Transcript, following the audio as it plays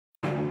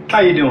How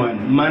you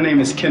doing? My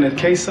name is Kenneth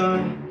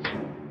Kason.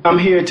 I'm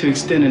here to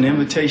extend an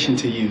invitation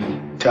to you,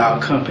 to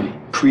our company,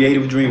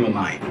 Creative Dream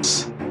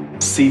Alliance,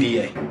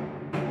 CDA.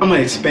 I'm going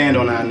to expand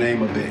on our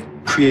name a bit,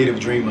 Creative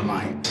Dream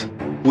Alliance.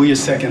 We're your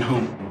second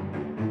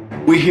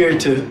home. We're here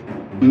to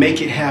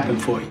make it happen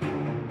for you.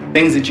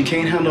 Things that you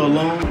can't handle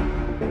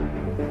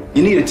alone,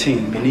 you need a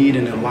team, you need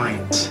an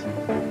alliance.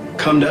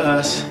 Come to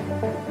us,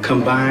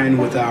 combine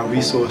with our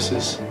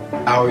resources,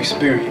 our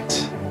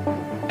experience,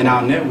 and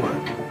our network,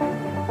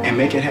 and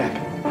make it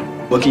happen.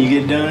 What can you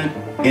get done?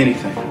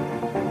 Anything.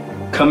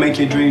 Come make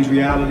your dreams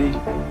reality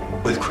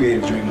with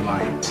Creative Dream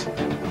Alliance.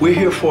 We're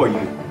here for you,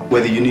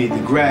 whether you need the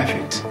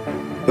graphics,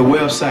 the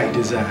website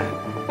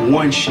design,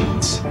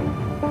 one-sheets,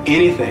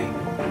 anything,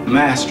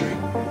 mastering,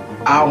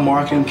 our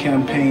marketing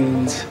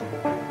campaigns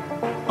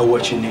are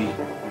what you need.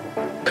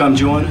 Come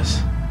join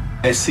us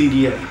at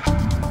CDA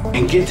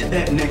and get to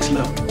that next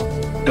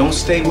level. Don't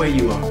stay where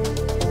you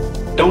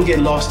are. Don't get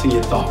lost in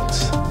your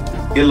thoughts.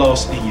 Get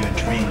lost in your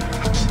dreams.